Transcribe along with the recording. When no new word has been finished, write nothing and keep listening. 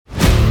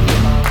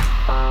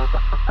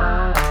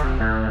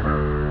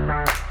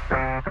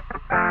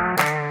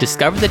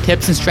Discover the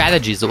tips and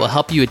strategies that will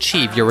help you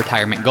achieve your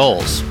retirement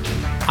goals.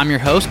 I'm your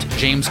host,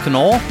 James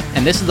Knoll,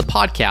 and this is the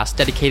podcast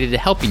dedicated to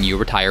helping you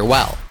retire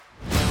well.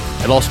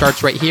 It all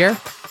starts right here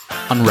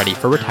on Ready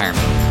for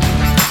Retirement.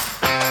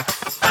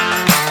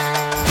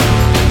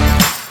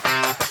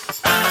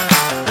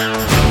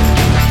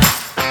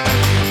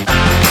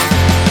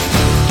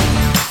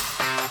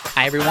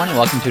 Hi everyone, and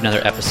welcome to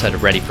another episode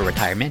of Ready for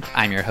Retirement.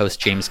 I'm your host,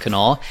 James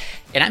Knoll,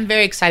 and I'm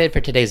very excited for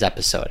today's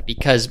episode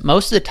because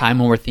most of the time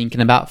when we're thinking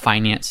about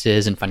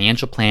finances and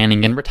financial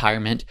planning and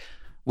retirement,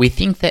 we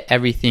think that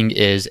everything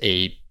is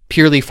a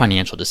purely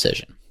financial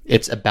decision.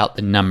 It's about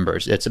the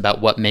numbers. It's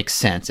about what makes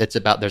sense. It's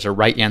about there's a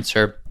right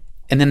answer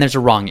and then there's a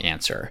wrong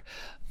answer.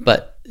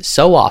 But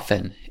so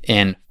often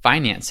in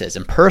finances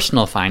and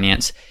personal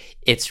finance,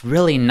 it's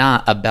really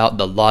not about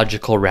the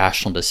logical,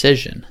 rational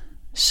decision.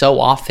 So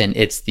often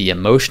it's the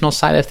emotional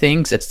side of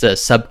things. It's the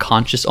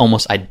subconscious,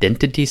 almost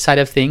identity side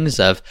of things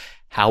of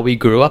how we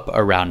grew up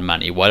around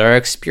money, what our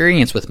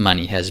experience with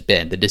money has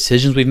been, the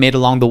decisions we've made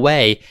along the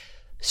way.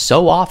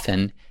 So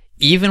often,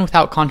 even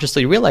without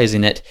consciously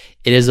realizing it,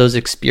 it is those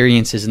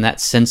experiences and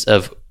that sense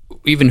of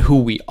even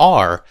who we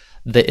are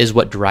that is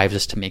what drives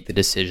us to make the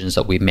decisions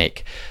that we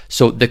make.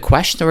 So the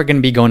question that we're going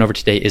to be going over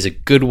today is a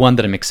good one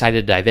that I'm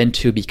excited to dive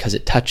into because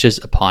it touches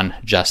upon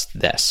just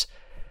this.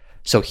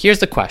 So here's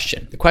the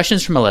question. The question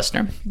is from a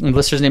listener. The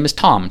listener's name is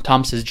Tom.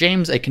 Tom says,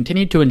 James, I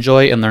continue to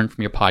enjoy and learn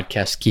from your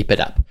podcast. Keep it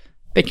up.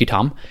 Thank you,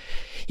 Tom.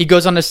 He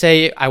goes on to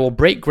say, I will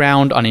break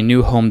ground on a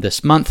new home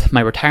this month.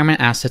 My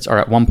retirement assets are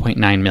at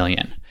 $1.9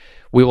 million.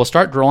 We will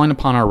start drawing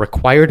upon our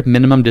required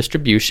minimum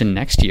distribution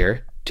next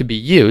year to be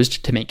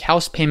used to make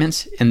house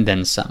payments and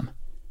then some.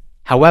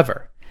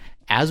 However,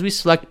 as we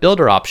select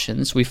builder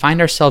options, we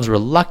find ourselves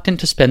reluctant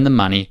to spend the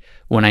money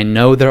when I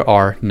know there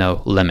are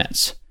no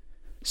limits.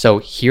 So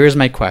here's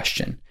my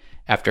question.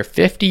 After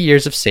 50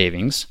 years of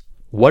savings,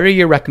 what are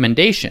your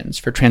recommendations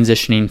for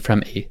transitioning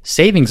from a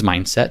savings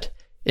mindset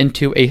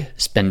into a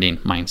spending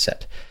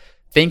mindset?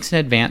 Thanks in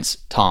advance,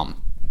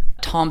 Tom.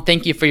 Tom,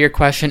 thank you for your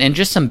question. And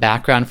just some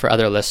background for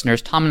other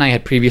listeners. Tom and I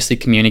had previously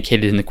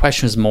communicated, and the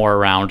question was more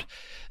around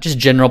just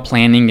general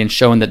planning and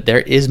showing that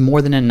there is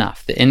more than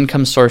enough. The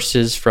income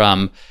sources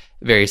from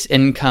various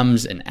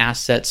incomes and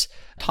assets.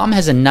 Tom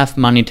has enough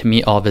money to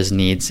meet all of his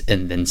needs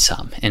and then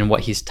some. And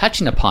what he's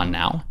touching upon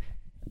now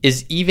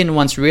is even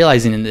once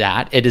realizing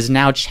that, it is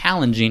now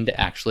challenging to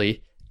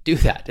actually do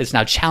that. It's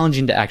now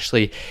challenging to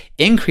actually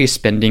increase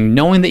spending,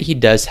 knowing that he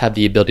does have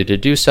the ability to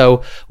do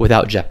so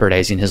without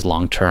jeopardizing his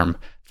long-term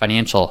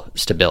financial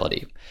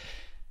stability.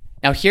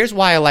 Now, here's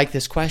why I like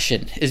this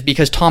question, is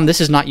because, Tom, this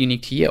is not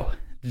unique to you.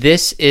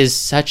 This is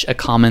such a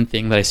common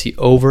thing that I see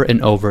over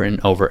and over and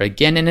over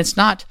again, and it's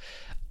not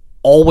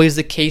always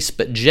the case,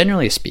 but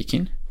generally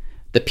speaking,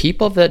 the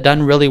people that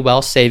done really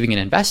well saving and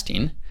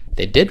investing,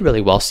 they did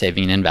really well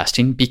saving and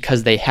investing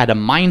because they had a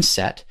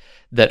mindset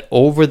that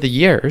over the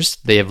years,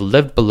 they have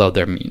lived below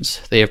their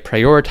means. They have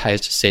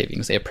prioritized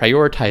savings. They have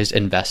prioritized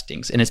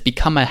investings. And it's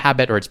become a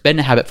habit, or it's been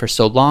a habit for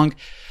so long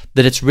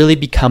that it's really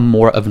become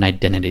more of an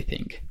identity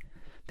thing.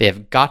 They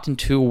have gotten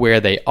to where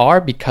they are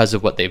because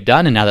of what they've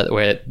done. And now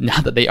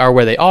that they are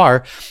where they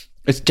are,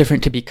 it's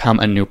different to become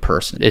a new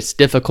person. It's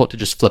difficult to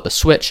just flip a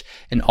switch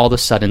and all of a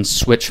sudden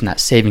switch from that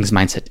savings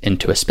mindset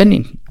into a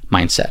spending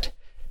mindset.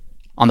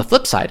 On the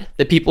flip side,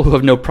 the people who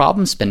have no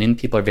problem spending,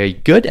 people are very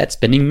good at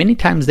spending, many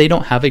times they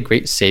don't have a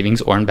great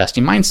savings or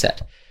investing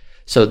mindset.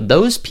 So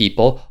those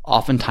people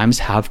oftentimes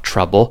have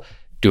trouble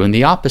doing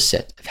the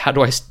opposite. How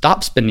do I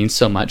stop spending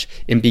so much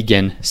and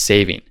begin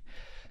saving?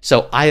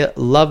 So I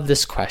love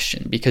this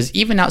question because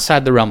even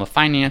outside the realm of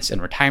finance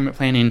and retirement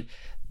planning,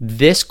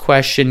 this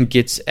question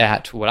gets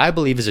at what I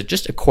believe is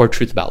just a core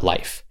truth about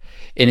life.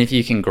 And if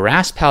you can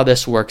grasp how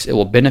this works, it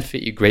will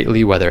benefit you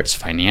greatly, whether it's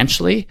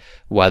financially,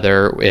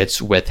 whether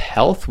it's with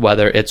health,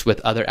 whether it's with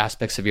other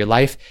aspects of your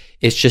life.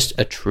 It's just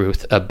a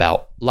truth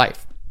about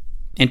life.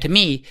 And to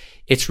me,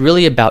 it's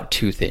really about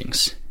two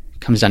things.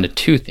 It comes down to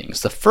two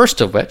things. The first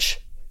of which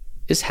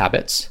is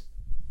habits.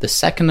 The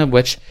second of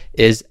which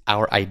is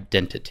our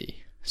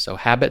identity. So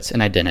habits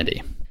and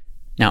identity.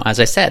 Now, as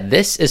I said,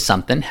 this is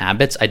something,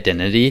 habits,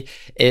 identity,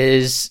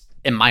 is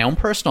in my own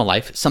personal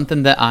life,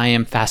 something that I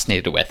am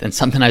fascinated with and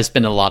something I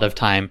spend a lot of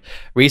time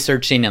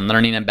researching and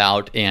learning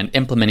about and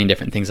implementing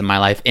different things in my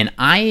life. And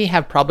I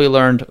have probably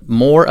learned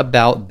more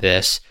about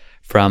this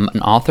from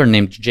an author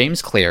named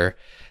James Clear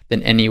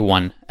than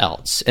anyone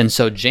else. And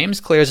so James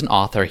Clear is an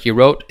author. He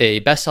wrote a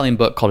best-selling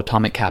book called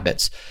Atomic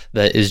Habits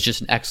that is just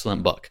an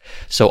excellent book.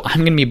 So I'm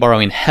going to be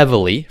borrowing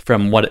heavily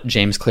from what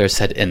James Clear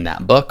said in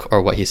that book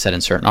or what he said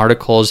in certain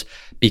articles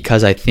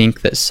because I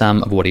think that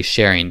some of what he's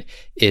sharing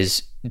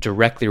is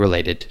directly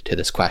related to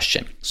this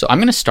question. So I'm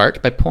going to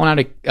start by pulling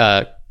out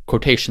a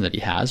quotation that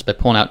he has, by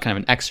pulling out kind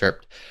of an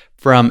excerpt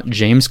from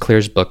James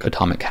Clear's book,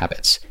 Atomic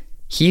Habits.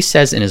 He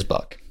says in his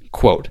book,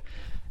 quote,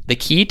 "The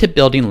key to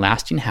building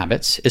lasting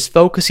habits is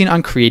focusing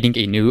on creating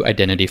a new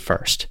identity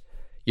first.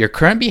 Your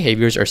current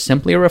behaviors are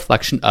simply a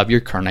reflection of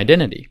your current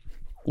identity.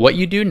 What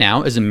you do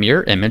now is a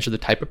mirror image of the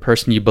type of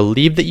person you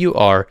believe that you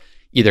are,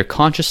 either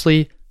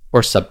consciously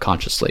or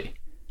subconsciously.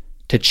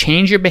 To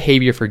change your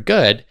behavior for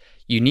good,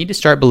 you need to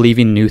start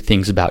believing new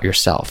things about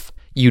yourself.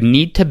 You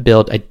need to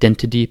build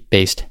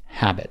identity-based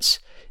habits.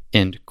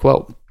 End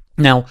quote.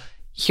 Now,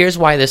 here's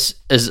why this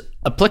is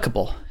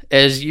applicable.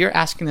 As you're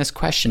asking this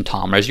question,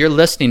 Tom, or as you're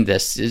listening to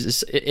this,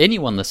 is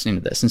anyone listening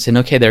to this and saying,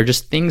 okay, there are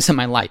just things in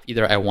my life.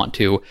 Either I want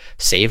to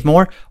save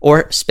more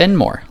or spend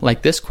more,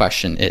 like this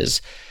question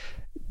is.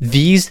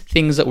 These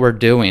things that we're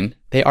doing,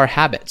 they are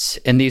habits,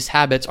 and these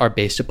habits are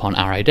based upon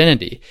our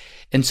identity.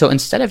 And so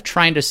instead of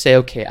trying to say,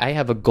 okay, I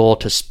have a goal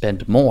to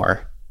spend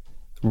more,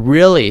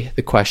 really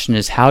the question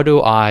is, how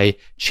do I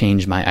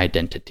change my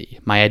identity?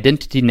 My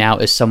identity now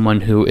is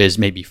someone who is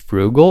maybe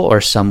frugal, or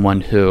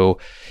someone who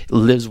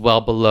lives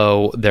well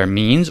below their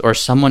means, or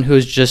someone who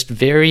is just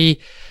very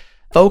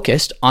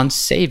focused on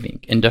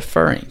saving and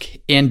deferring.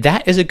 And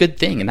that is a good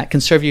thing, and that can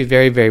serve you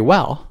very, very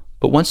well.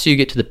 But once you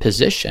get to the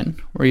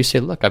position where you say,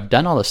 look, I've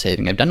done all the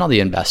saving, I've done all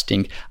the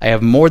investing, I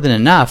have more than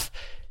enough,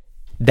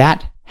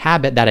 that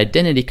habit, that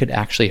identity could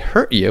actually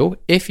hurt you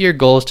if your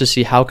goal is to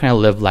see how can I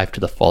live life to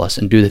the fullest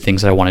and do the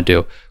things that I want to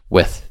do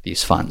with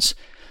these funds.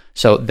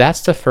 So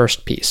that's the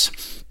first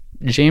piece.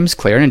 James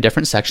Clear, in a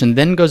different section,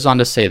 then goes on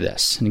to say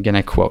this, and again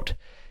I quote,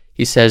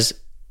 he says,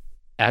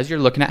 as you're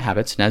looking at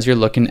habits and as you're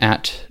looking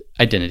at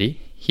identity,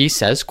 he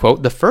says,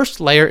 quote, the first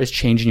layer is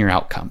changing your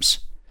outcomes.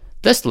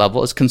 This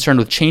level is concerned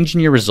with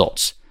changing your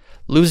results,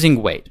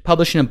 losing weight,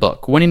 publishing a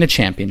book, winning a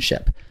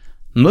championship.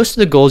 Most of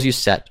the goals you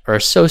set are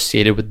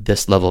associated with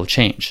this level of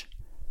change.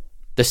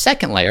 The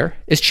second layer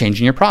is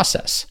changing your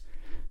process.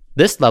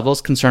 This level is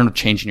concerned with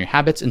changing your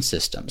habits and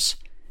systems,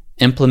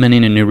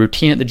 implementing a new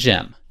routine at the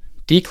gym,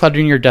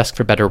 decluttering your desk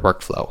for better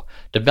workflow,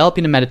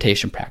 developing a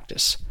meditation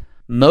practice.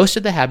 Most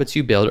of the habits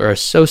you build are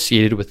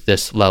associated with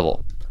this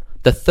level.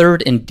 The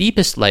third and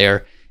deepest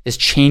layer is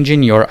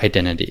changing your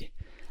identity.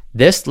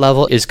 This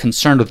level is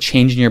concerned with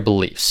changing your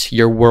beliefs,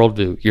 your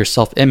worldview, your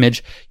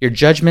self-image, your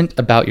judgment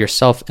about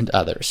yourself and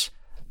others.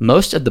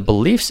 Most of the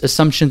beliefs,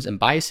 assumptions, and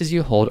biases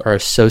you hold are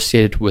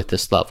associated with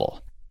this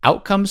level.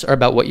 Outcomes are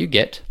about what you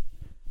get.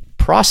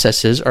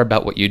 Processes are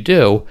about what you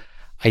do.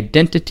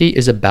 Identity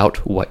is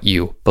about what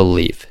you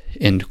believe.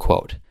 End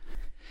quote.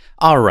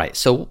 All right,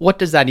 so what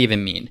does that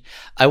even mean?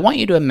 I want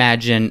you to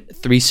imagine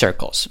 3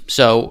 circles.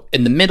 So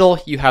in the middle,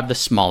 you have the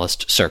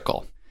smallest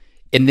circle.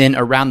 And then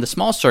around the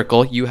small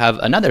circle, you have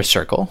another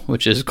circle,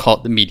 which is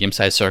called the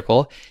medium-sized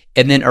circle.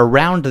 And then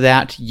around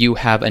that, you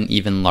have an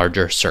even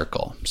larger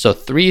circle. So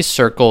 3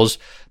 circles,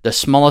 the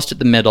smallest at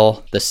the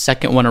middle, the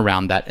second one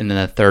around that, and then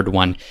the third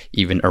one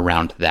even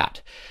around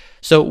that.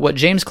 So what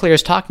James Clear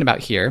is talking about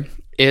here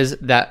is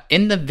that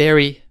in the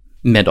very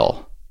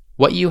middle,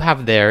 what you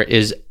have there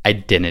is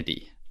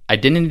identity.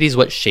 Identity is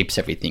what shapes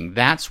everything.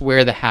 That's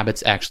where the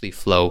habits actually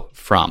flow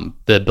from,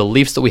 the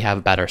beliefs that we have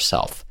about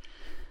ourselves.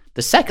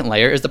 The second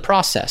layer is the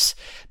process.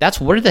 That's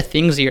what are the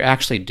things that you're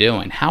actually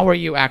doing? How are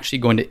you actually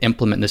going to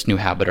implement this new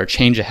habit or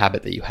change a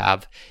habit that you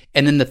have?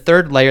 And then the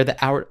third layer, the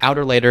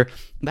outer layer,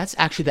 that's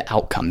actually the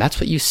outcome.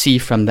 That's what you see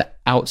from the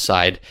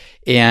outside.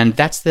 And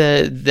that's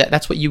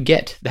what you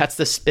get. That's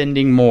the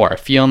spending more,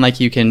 feeling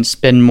like you can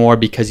spend more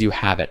because you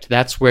have it.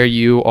 That's where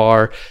you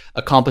are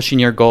accomplishing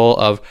your goal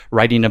of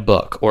writing a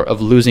book or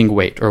of losing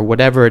weight or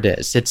whatever it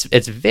is.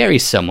 It's very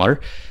similar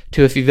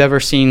to if you've ever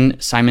seen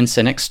Simon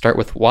Sinek start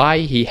with why.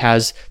 He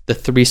has the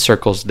 3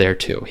 circles there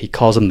too. He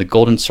calls them the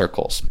golden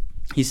circles.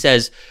 He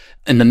says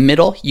in the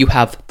middle, you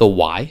have the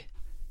why.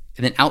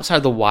 And then outside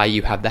of the why,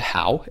 you have the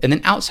how. And then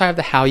outside of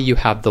the how, you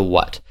have the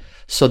what.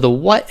 So the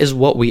what is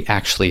what we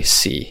actually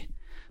see.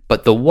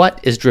 But the what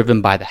is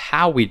driven by the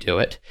how we do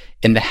it.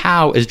 And the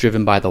how is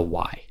driven by the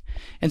why.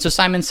 And so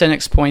Simon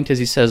Sinek's point is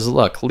he says,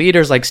 look,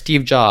 leaders like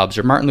Steve Jobs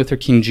or Martin Luther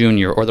King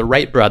Jr. or the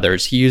Wright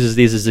brothers, he uses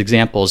these as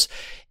examples.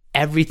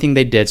 Everything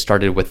they did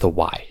started with the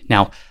why.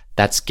 Now,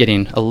 that's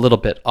getting a little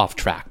bit off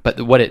track.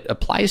 But what it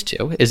applies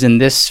to is in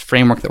this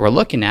framework that we're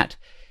looking at,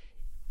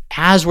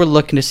 as we're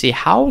looking to see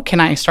how can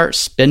I start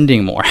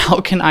spending more?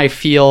 How can I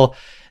feel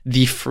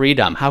the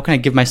freedom? How can I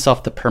give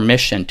myself the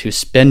permission to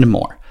spend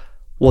more?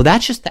 Well,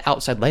 that's just the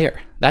outside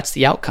layer. That's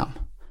the outcome.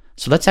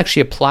 So let's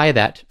actually apply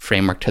that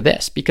framework to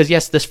this. Because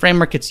yes, this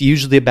framework, it's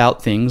usually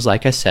about things,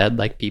 like I said,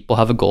 like people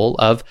have a goal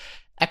of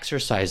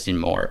exercising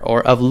more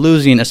or of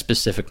losing a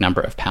specific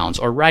number of pounds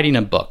or writing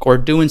a book or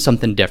doing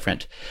something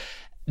different.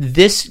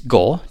 This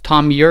goal,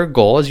 Tom, your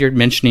goal, as you're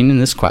mentioning in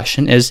this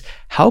question, is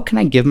how can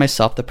I give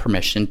myself the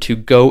permission to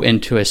go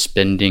into a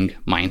spending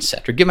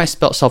mindset or give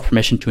myself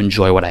permission to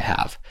enjoy what I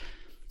have?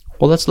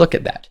 Well, let's look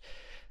at that.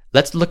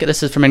 Let's look at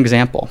this as from an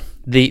example.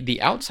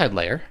 The outside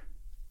layer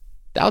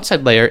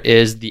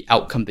is the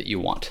outcome that you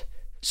want.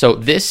 So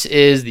this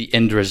is the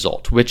end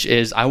result, which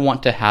is I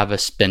want to have a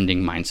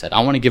spending mindset.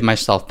 I want to give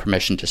myself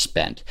permission to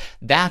spend.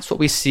 That's what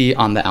we see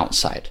on the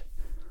outside.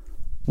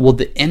 Well,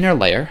 the inner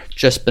layer,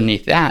 just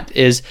beneath that,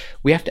 is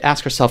we have to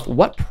ask ourselves,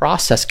 what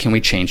process can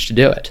we change to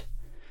do it?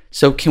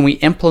 So can we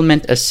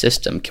implement a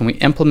system? Can we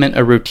implement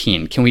a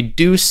routine? Can we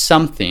do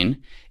something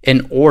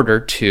in order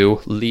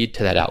to lead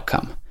to that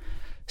outcome?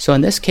 So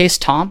in this case,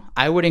 Tom,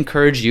 I would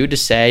encourage you to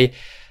say,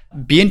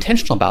 be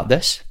intentional about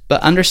this.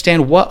 But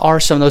understand what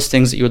are some of those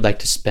things that you would like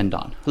to spend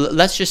on.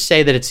 Let's just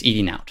say that it's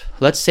eating out.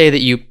 Let's say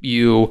that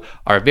you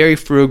are very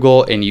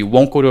frugal and you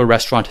won't go to a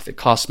restaurant if it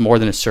costs more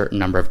than a certain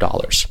number of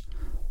dollars.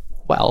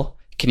 Well,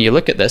 can you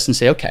look at this and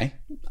say, okay,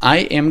 I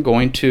am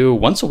going to,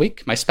 once a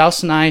week, my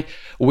spouse and I,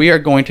 we are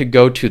going to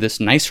go to this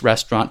nice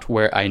restaurant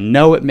where I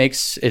know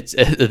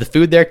the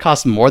food there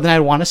costs more than I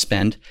want to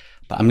spend,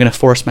 but I'm going to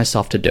force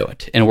myself to do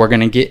it. And we're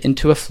going to get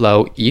into a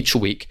flow each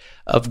week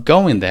of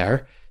going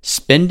there,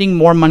 spending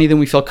more money than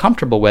we feel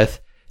comfortable with,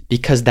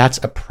 because that's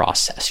a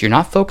process. You're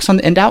not focused on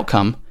the end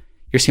outcome.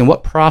 You're seeing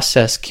what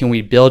process can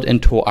we build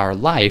into our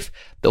life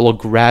that will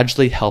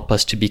gradually help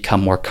us to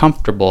become more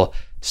comfortable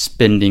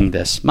spending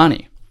this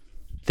money.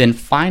 Then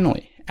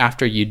finally,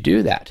 after you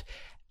do that,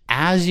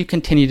 as you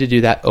continue to do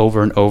that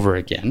over and over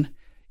again,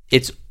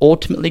 it's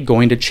ultimately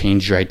going to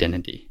change your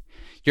identity.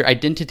 Your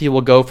identity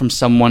will go from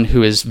someone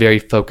who is very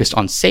focused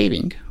on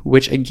saving,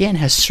 which again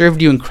has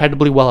served you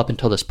incredibly well up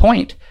until this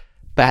point.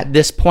 But at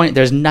this point,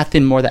 there's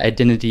nothing more that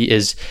identity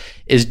is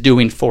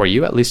doing for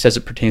you, at least as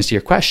it pertains to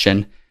your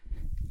question.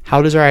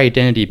 How does our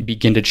identity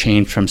begin to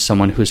change from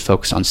someone who is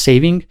focused on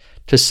saving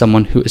to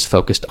someone who is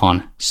focused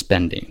on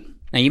spending?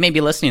 Now, you may be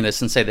listening to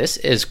this and say, this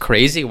is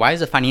crazy. Why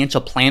is a financial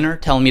planner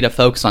telling me to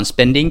focus on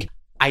spending?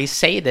 I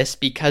say this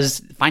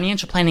because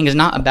financial planning is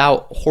not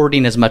about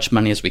hoarding as much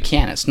money as we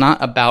can. It's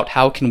not about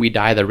how can we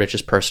die the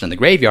richest person in the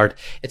graveyard.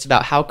 It's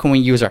about how can we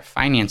use our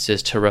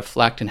finances to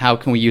reflect and how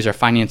can we use our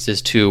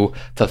finances to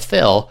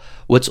fulfill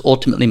what's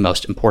ultimately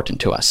most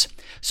important to us.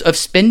 So if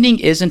spending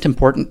isn't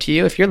important to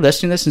you, if you're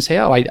listening to this and say,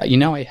 oh,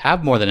 I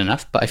have more than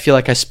enough, but I feel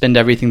like I spend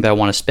everything that I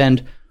want to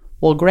spend,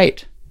 well,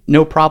 great,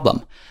 no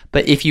problem.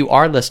 But if you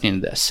are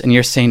listening to this and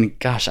you're saying,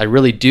 gosh, I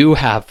really do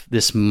have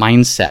this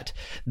mindset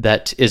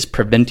that is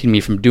preventing me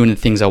from doing the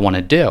things I want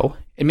to do,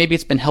 and maybe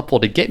it's been helpful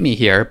to get me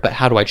here, but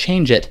how do I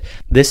change it?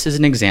 This is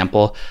an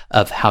example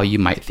of how you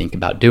might think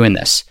about doing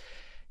this.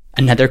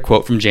 Another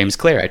quote from James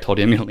Clear. I told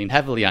you I'm going to lean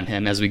heavily on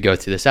him as we go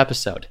through this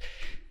episode.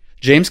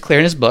 James Clear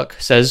in his book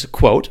says,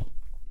 quote,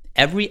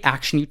 "Every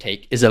action you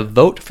take is a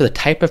vote for the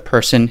type of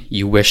person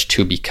you wish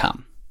to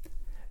become.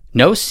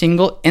 No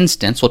single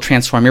instance will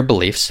transform your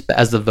beliefs, but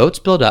as the votes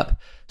build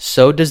up,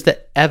 so does the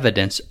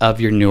evidence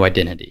of your new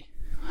identity."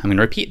 I'm going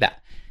to repeat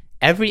that.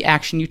 Every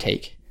action you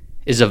take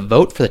is a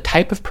vote for the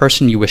type of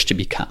person you wish to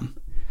become.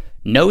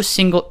 No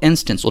single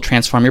instance will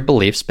transform your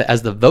beliefs, but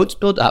as the votes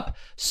build up,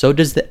 so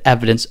does the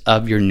evidence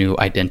of your new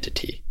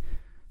identity.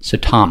 So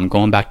Tom,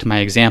 going back to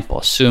my example,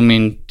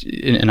 assuming,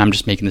 and I'm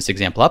just making this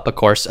example up, of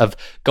course, of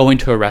going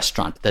to a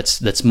restaurant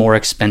that's more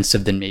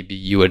expensive than maybe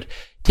you would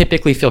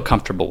typically feel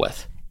comfortable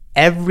with.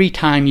 Every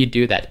time you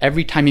do that,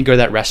 every time you go to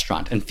that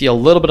restaurant and feel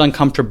a little bit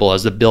uncomfortable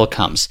as the bill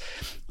comes,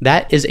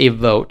 that is a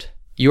vote.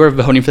 You are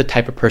voting for the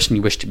type of person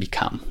you wish to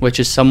become,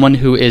 which is someone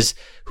who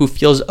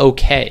feels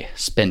okay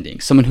spending,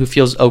 someone who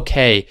feels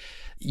okay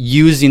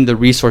using the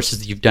resources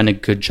that you've done a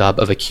good job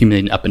of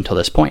accumulating up until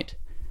this point.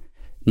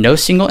 No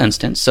single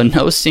instance, so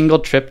no single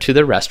trip to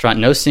the restaurant,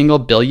 no single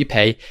bill you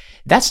pay,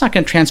 that's not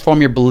going to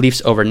transform your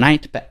beliefs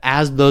overnight, but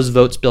as those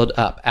votes build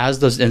up, as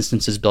those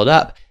instances build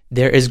up,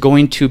 there is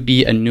going to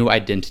be a new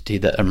identity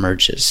that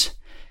emerges.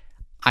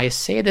 I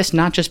say this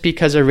not just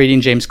because of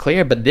reading James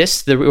Clear, but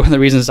one of the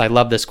reasons I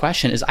love this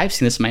question is I've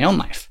seen this in my own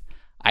life.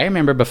 I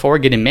remember before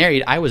getting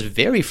married, I was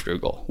very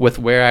frugal with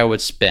where I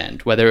would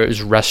spend, whether it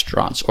was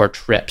restaurants or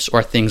trips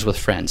or things with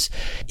friends.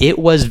 It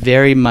was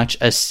very much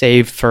a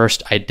save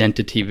first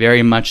identity,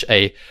 very much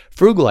a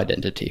frugal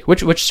identity,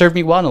 which served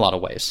me well in a lot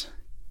of ways.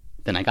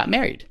 Then I got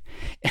married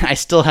and I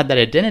still had that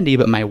identity,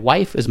 but my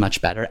wife is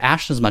much better.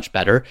 Ashlyn's much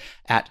better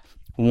at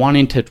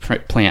wanting to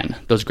plan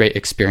those great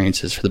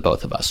experiences for the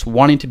both of us,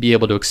 wanting to be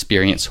able to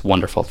experience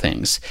wonderful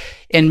things,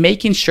 and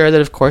making sure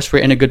that, of course, we're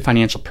in a good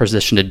financial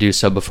position to do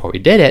so before we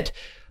did it.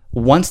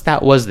 Once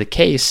that was the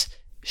case,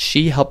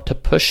 she helped to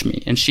push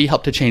me and she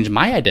helped to change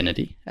my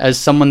identity as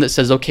someone that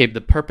says, okay,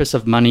 the purpose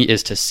of money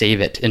is to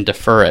save it and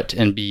defer it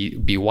and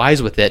be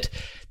wise with it,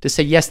 to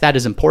say, yes, that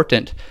is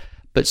important,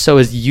 but so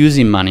is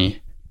using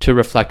money to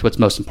reflect what's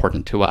most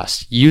important to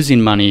us,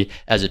 using money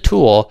as a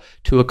tool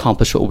to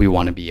accomplish what we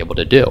want to be able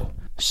to do.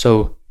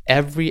 So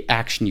every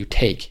action you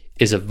take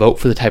is a vote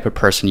for the type of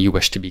person you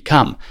wish to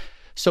become.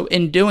 So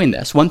in doing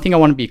this, one thing I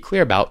want to be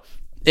clear about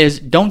is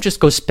don't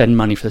just go spend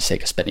money for the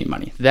sake of spending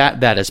money.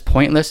 That is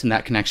pointless and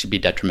that can actually be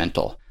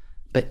detrimental.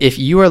 But if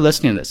you are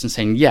listening to this and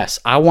saying, yes,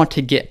 I want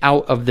to get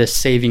out of this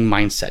saving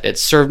mindset. It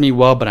served me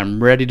well, but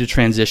I'm ready to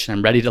transition.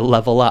 I'm ready to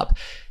level up.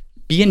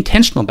 Be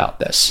intentional about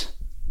this.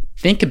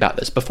 Think about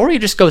this. Before you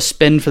just go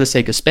spend for the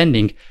sake of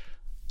spending,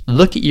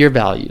 look at your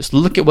values.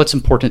 Look at what's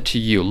important to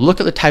you.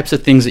 Look at the types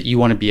of things that you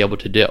want to be able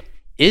to do.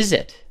 Is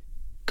it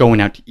going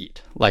out to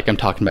eat, like I'm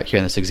talking about here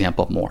in this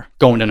example more?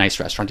 Going to a nice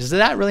restaurant. Is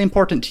that really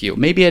important to you?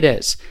 Maybe it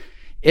is.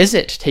 Is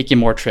it taking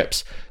more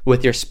trips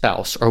with your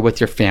spouse or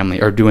with your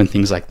family or doing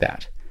things like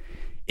that?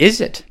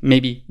 Is it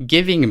maybe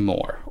giving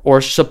more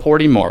or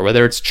supporting more,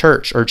 whether it's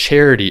church or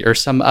charity or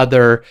some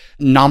other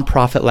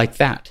nonprofit like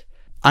that?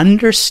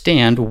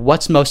 Understand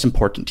what's most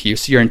important to you.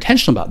 So you're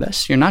intentional about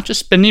this. You're not just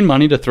spending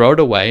money to throw it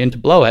away and to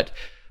blow it,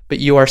 but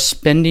you are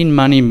spending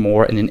money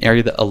more in an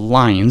area that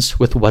aligns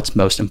with what's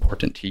most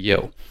important to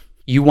you.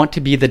 You want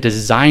to be the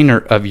designer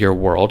of your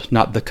world,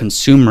 not the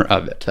consumer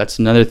of it. That's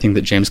another thing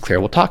that James Clear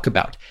will talk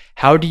about.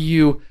 How do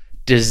you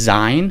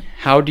design?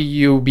 How do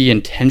you be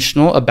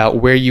intentional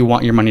about where you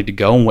want your money to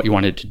go and what you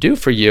want it to do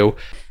for you,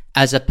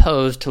 as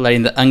opposed to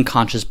letting the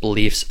unconscious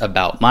beliefs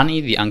about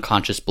money, the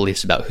unconscious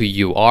beliefs about who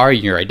you are,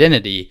 your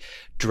identity,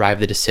 drive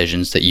the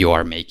decisions that you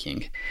are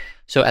making.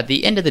 So at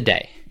the end of the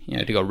day,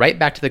 to go right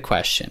back to the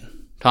question,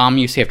 Tom,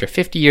 you say after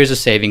 50 years of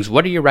savings,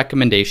 what are your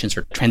recommendations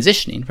for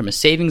transitioning from a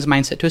savings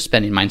mindset to a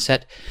spending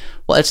mindset?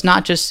 Well, it's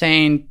not just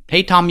saying,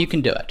 hey, Tom, you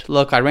can do it.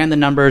 Look, I ran the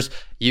numbers.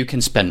 You can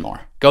spend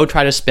more. Go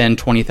try to spend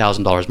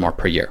 $20,000 more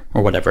per year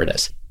or whatever it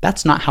is.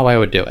 That's not how I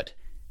would do it.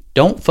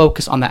 Don't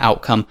focus on the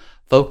outcome.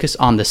 Focus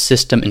on the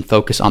system and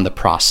focus on the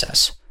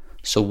process.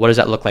 So what does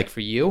that look like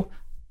for you?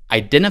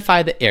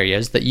 Identify the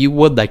areas that you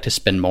would like to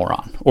spend more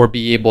on or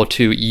be able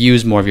to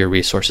use more of your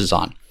resources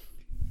on.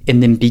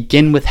 And then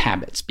begin with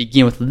habits.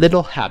 Begin with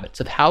little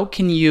habits of how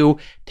can you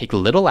take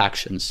little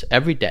actions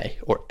every day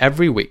or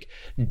every week,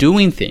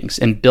 doing things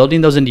and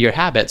building those into your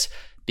habits,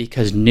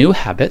 because new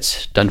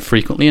habits done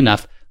frequently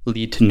enough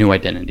lead to new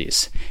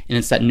identities. And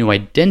it's that new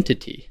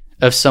identity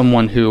of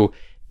someone who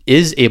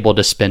is able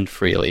to spend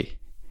freely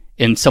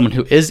and someone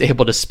who is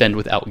able to spend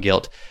without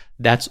guilt.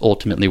 That's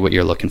ultimately what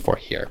you're looking for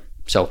here.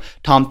 So,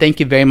 Tom, thank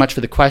you very much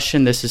for the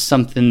question. This is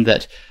something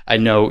that I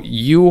know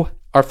you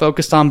are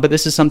focused on, but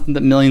this is something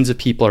that millions of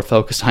people are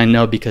focused on, I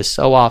know, because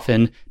so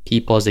often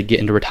people, as they get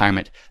into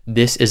retirement,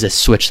 this is a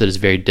switch that is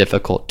very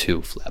difficult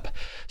to flip.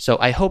 So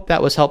I hope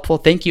that was helpful.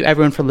 Thank you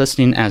everyone for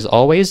listening as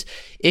always.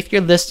 If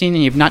you're listening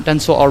and you've not done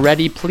so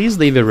already, please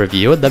leave a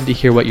review. I'd love to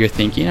hear what you're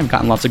thinking. I've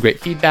gotten lots of great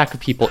feedback of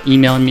people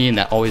emailing me, and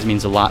that always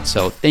means a lot.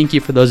 So thank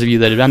you for those of you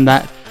that have done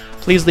that.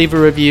 Please leave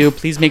a review.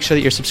 Please make sure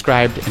that you're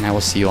subscribed, and I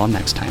will see you all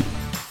next time.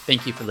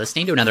 Thank you for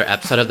listening to another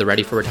episode of the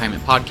Ready for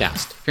Retirement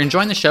podcast. If you're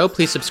enjoying the show,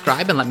 please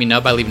subscribe and let me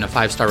know by leaving a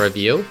 5-star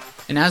review.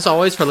 And as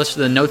always, for a list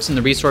of the notes and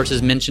the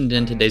resources mentioned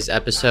in today's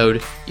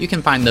episode, you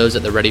can find those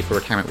at the Ready for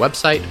Retirement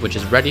website, which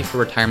is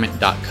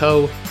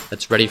readyforretirement.co.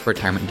 That's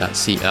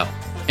readyforretirement.co.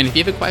 And if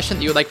you have a question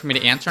that you would like for me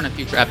to answer on a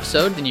future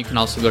episode, then you can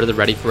also go to the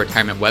Ready for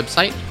Retirement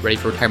website,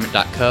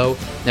 readyforretirement.co.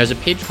 There's a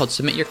page called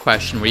Submit Your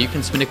Question where you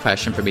can submit a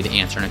question for me to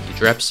answer in a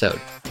future episode.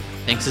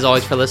 Thanks as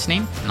always for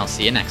listening, and I'll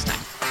see you next time.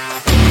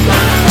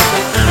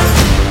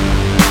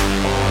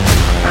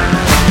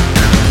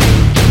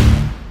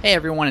 Hey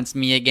everyone, it's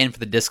me again for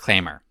the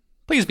disclaimer.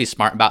 Please be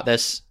smart about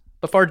this.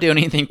 Before doing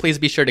anything, please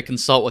be sure to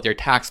consult with your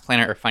tax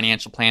planner or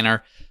financial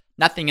planner.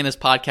 Nothing in this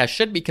podcast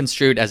should be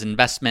construed as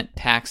investment,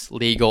 tax,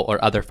 legal,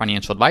 or other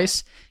financial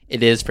advice.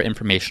 It is for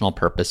informational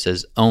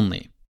purposes only.